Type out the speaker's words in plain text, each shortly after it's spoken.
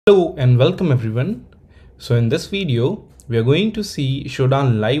Hello and welcome everyone. So in this video, we are going to see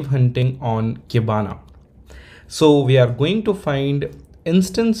Shodan live hunting on Kibana. So we are going to find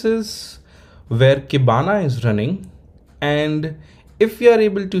instances where Kibana is running, and if we are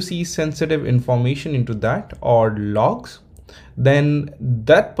able to see sensitive information into that or logs, then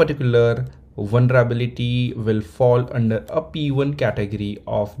that particular vulnerability will fall under a P1 category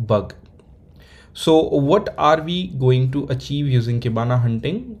of bug. So what are we going to achieve using Kibana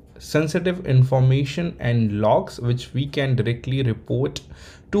hunting? Sensitive information and logs which we can directly report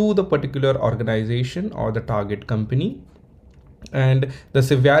to the particular organization or the target company. And the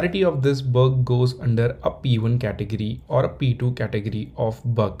severity of this bug goes under a P1 category or a P2 category of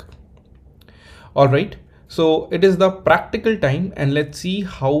bug. All right, so it is the practical time and let's see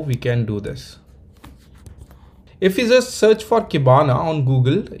how we can do this. If you just search for Kibana on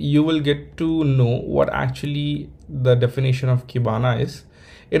Google, you will get to know what actually the definition of Kibana is.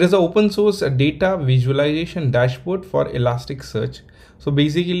 It is an open source data visualization dashboard for Elasticsearch. So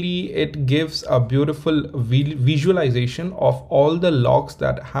basically it gives a beautiful visualization of all the logs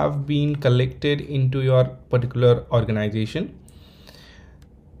that have been collected into your particular organization.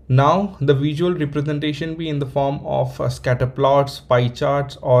 Now the visual representation be in the form of scatter plots, pie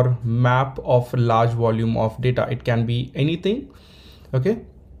charts, or map of large volume of data. It can be anything. Okay.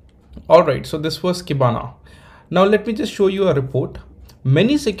 All right. So this was Kibana. Now let me just show you a report.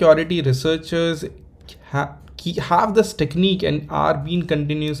 Many security researchers have this technique and are being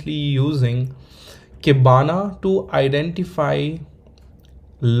continuously using Kibana to identify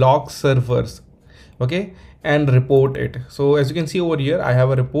log servers. Okay, and report it. So as you can see over here, I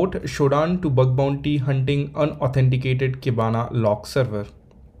have a report, Shodan to bug bounty hunting unauthenticated Kibana log server.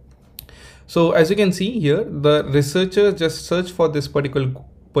 So as you can see here, the researchers just searched for this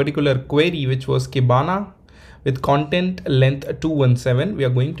particular query, which was Kibana with content length 217. We are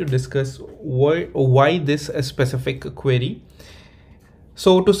going to discuss why this specific query.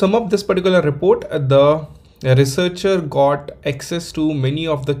 So to sum up this particular report, the researcher got access to many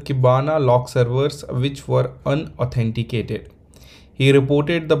of the Kibana log servers which were unauthenticated. He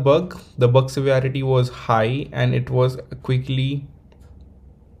reported the bug severity was high and it was quickly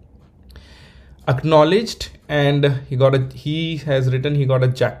acknowledged, and he got a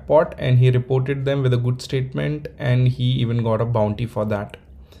jackpot, and he reported them with a good statement, and he even got a bounty for that.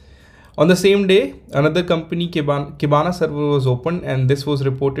 On the same day, another company Kibana server was opened, and this was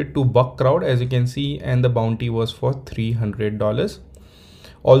reported to Bugcrowd, as you can see, and the bounty was for $300.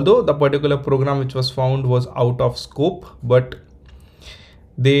 Although the particular program which was found was out of scope, but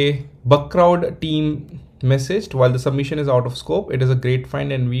the Bugcrowd team messaged, while the submission is out of scope, it is a great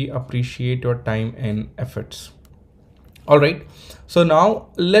find and we appreciate your time and efforts. All right, so now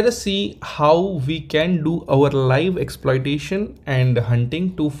let us see how we can do our live exploitation and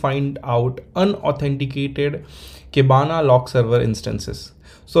hunting to find out unauthenticated Kibana log server instances.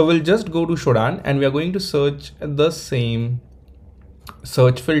 So we'll just go to Shodan and we are going to search the same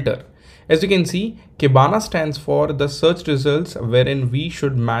search filter. As you can see, Kibana stands for the search results wherein we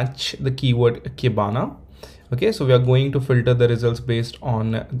should match the keyword Kibana. Okay, so we are going to filter the results based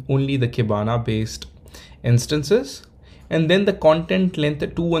on only the Kibana based instances. And then the content length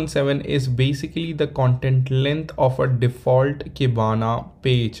 217 is basically the content length of a default Kibana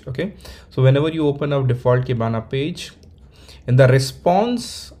page. Okay, so whenever you open a default Kibana page, in the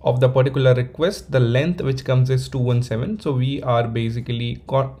response of the particular request, the length which comes is 217. So we are basically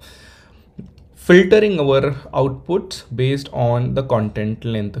filtering our outputs based on the content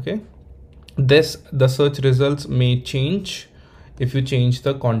length. Okay, the search results may change if you change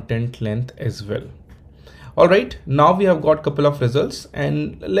the content length as well. All right, now we have got a couple of results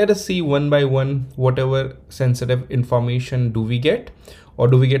and let us see one by one whatever sensitive information do we get, or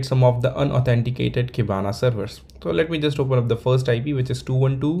do we get some of the unauthenticated Kibana servers. So let me just open up the first IP, which is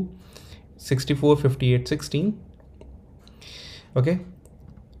 212.64.58.16. Okay,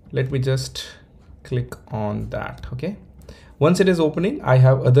 let me just click on that. Okay, once it is opening, I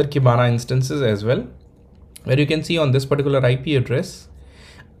have other Kibana instances as well, where you can see on this particular IP address,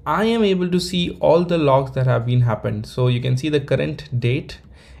 I am able to see all the logs that have been happened. So you can see the current date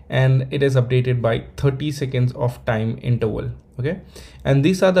and it is updated by 30 seconds of time interval. Okay, and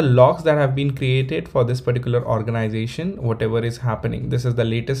these are the logs that have been created for this particular organization, whatever is happening. This is the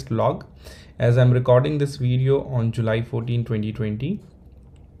latest log as I'm recording this video on July 14, 2020.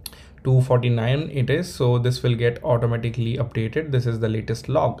 249 it is, so this will get automatically updated. This is the latest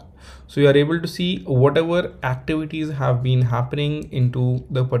log, so you are able to see whatever activities have been happening into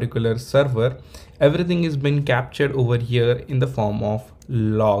the particular server. Everything is been captured over here in the form of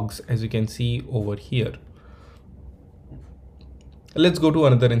logs, as you can see over here. Let's go to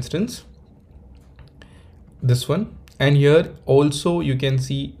another instance, this one. And here also you can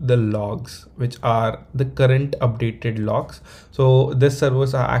see the logs, which are the current updated logs. So these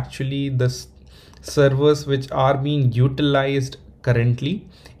servers are actually the servers which are being utilized currently,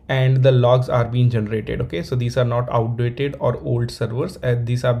 and the logs are being generated. Okay, so these are not outdated or old servers, and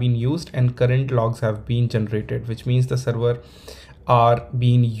these are being used and current logs have been generated, which means the server are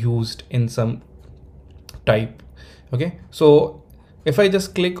being used in some type. Okay, so if I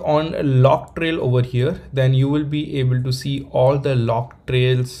just click on log trail over here, then you will be able to see all the log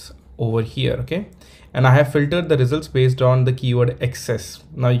trails over here. Okay, and I have filtered the results based on the keyword access.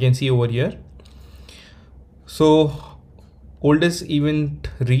 Now you can see over here. So oldest event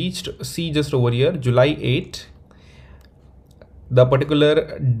reached, see just over here, July 8. The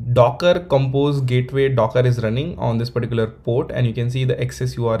particular Docker Compose Gateway Docker is running on this particular port, and you can see the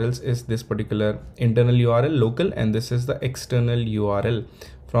access URLs is this particular internal URL local, and this is the external URL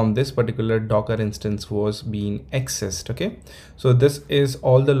from this particular Docker instance was being accessed. Okay, so this is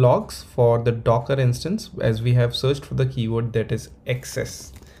all the logs for the Docker instance as we have searched for the keyword that is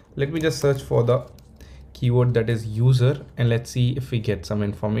access. Let me just search for the keyword that is user, and let's see if we get some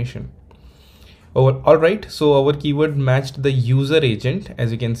information. All right, so our keyword matched the user agent.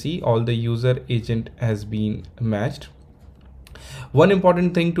 As you can see, all the user agent has been matched. One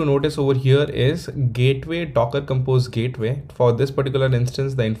important thing to notice over here is gateway, Docker Compose gateway. For this particular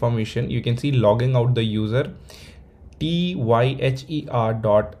instance, the information you can see logging out the user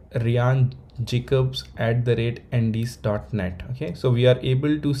tyher.ryanjacobs@nds.net. Okay, so we are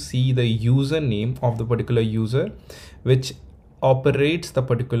able to see the username of the particular user, which operates the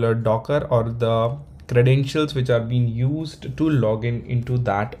particular Docker, or the credentials which are being used to log in into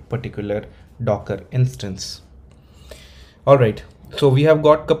that particular Docker instance. All right, so we have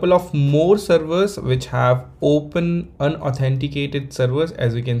got a couple of more servers which have open unauthenticated servers.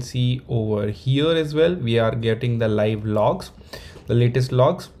 As you can see over here as well, we are getting the live logs, the latest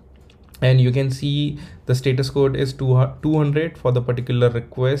logs, and you can see the status code is 200 for the particular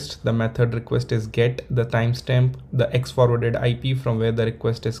request. The method request is get, the timestamp, the X forwarded IP from where the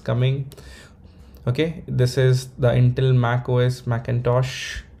request is coming. Okay, this is the Intel Mac OS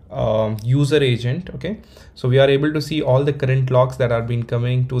Macintosh user agent. Okay, so we are able to see all the current logs that are being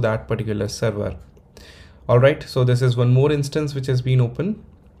coming to that particular server. All right, so this is one more instance which has been open.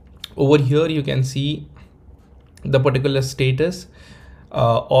 Over here you can see the particular status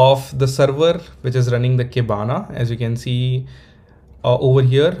of the server which is running the Kibana. As you can see over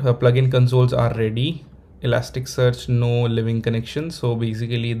here, plugin consoles are ready, Elasticsearch no living connection. So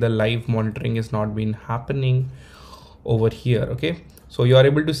basically the live monitoring is not been happening over here. Okay, so you are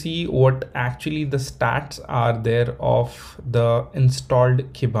able to see what actually the stats are there of the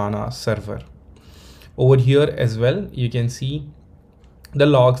installed Kibana server. Over here as well, you can see the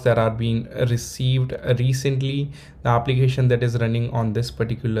logs that are being received recently, the application that is running on this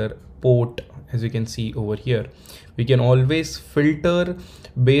particular port. As you can see over here, we can always filter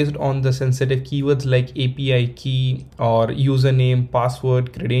based on the sensitive keywords like API key or username,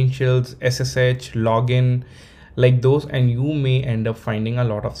 password, credentials, SSH, login, like those, and you may end up finding a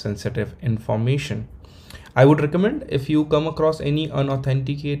lot of sensitive information. I would recommend, if you come across any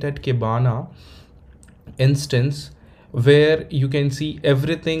unauthenticated Kibana instance where you can see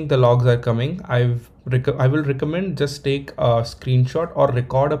everything, the logs are coming, I will recommend just take a screenshot or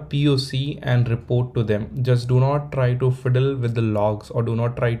record a POC and report to them. Just do not try to fiddle with the logs, or do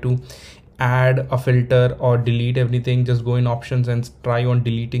not try to add a filter or delete everything. Just go in options and try on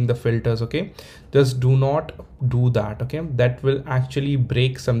deleting the filters. Okay, just do not do that. Okay, that will actually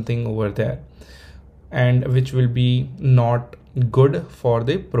break something over there, and which will be not good for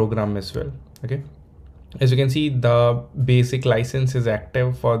the program as well. Okay, as you can see, the basic license is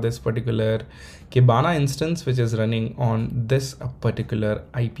active for this particular Kibana instance, which is running on this particular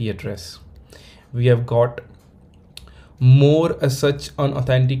IP address. We have got more such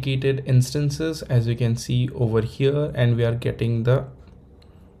unauthenticated instances, as you can see over here, and we are getting the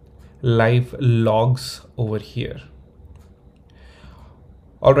live logs over here.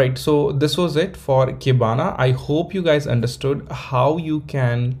 All right, so this was it for Kibana. I hope you guys understood how you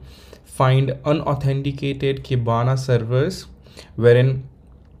can find unauthenticated Kibana servers wherein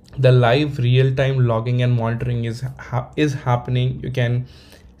the live real-time logging and monitoring is happening. You can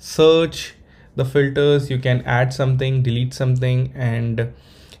search the filters, you can add something, delete something, and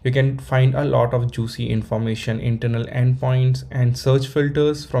you can find a lot of juicy information, internal endpoints and search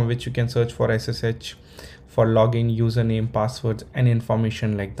filters from which you can search for SSH, for login, username, passwords, and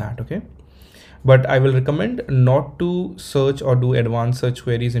information like that. Okay, but I will recommend not to search or do advanced search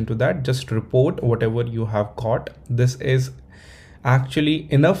queries into that. Just report whatever you have got. This is actually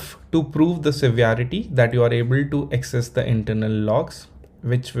enough to prove the severity that you are able to access the internal logs,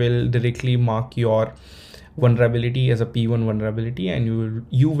 which will directly mark your vulnerability as a P1 vulnerability, and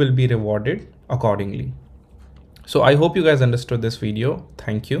you will be rewarded accordingly. So I hope you guys understood this video.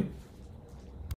 Thank you.